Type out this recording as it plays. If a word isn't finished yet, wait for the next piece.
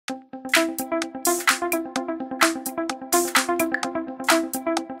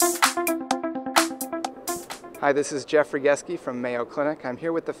Hi, this is Geske from Mayo Clinic. I'm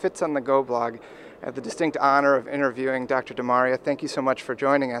here with the FITsontheGO blog. I have the distinct honor of interviewing Dr. DeMaria. Thank you so much for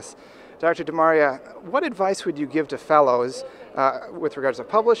joining us. Dr. DeMaria, what advice would you give to fellows with regards to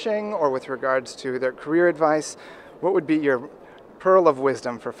publishing or with regards to their career advice? What would be your pearl of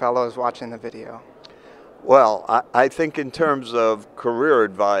wisdom for fellows watching the video? Well, I think in terms of career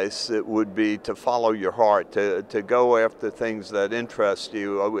advice, it would be to follow your heart, to go after things that interest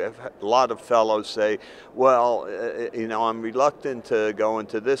you. We have a lot of fellows say, well, you know, I'm reluctant to go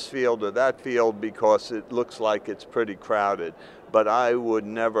into this field or that field because it looks like it's pretty crowded. But I would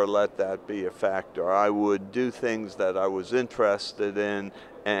never let that be a factor. I would do things that I was interested in,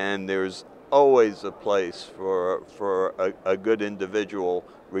 and there's always a place for a good individual,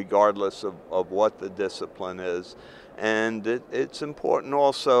 regardless of what the discipline is. And it's important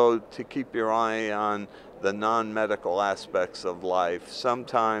also to keep your eye on the non-medical aspects of life.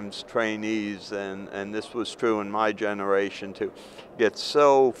 Sometimes trainees, and this was true in my generation too, get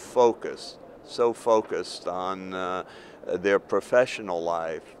so focused on their professional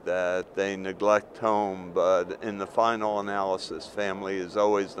life that they neglect home, but in the final analysis, family is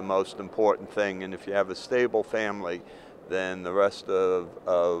always the most important thing, and if you have a stable family, then the rest of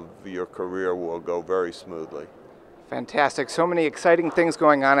your career will go very smoothly. Fantastic. So many exciting things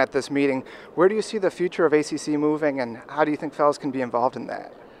going on at this meeting. Where do you see the future of ACC moving, and how do you think fellows can be involved in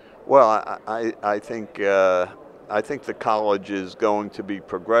that? Well, I think the college is going to be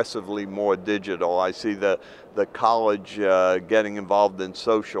progressively more digital. I see the college getting involved in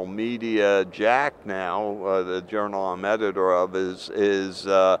social media. JACC now, the journal I'm editor of,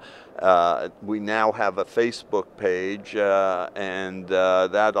 we now have a Facebook page, and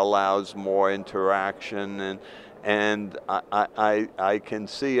that allows more interaction. And I can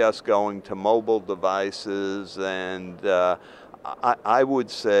see us going to mobile devices, and I would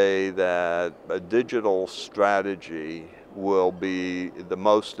say that a digital strategy will be the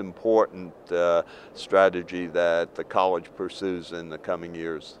most important strategy that the college pursues in the coming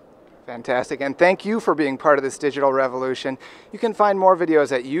years. Fantastic, and thank you for being part of this digital revolution. You can find more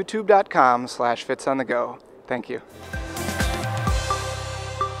videos at youtube.com/FITsontheGO. Thank you.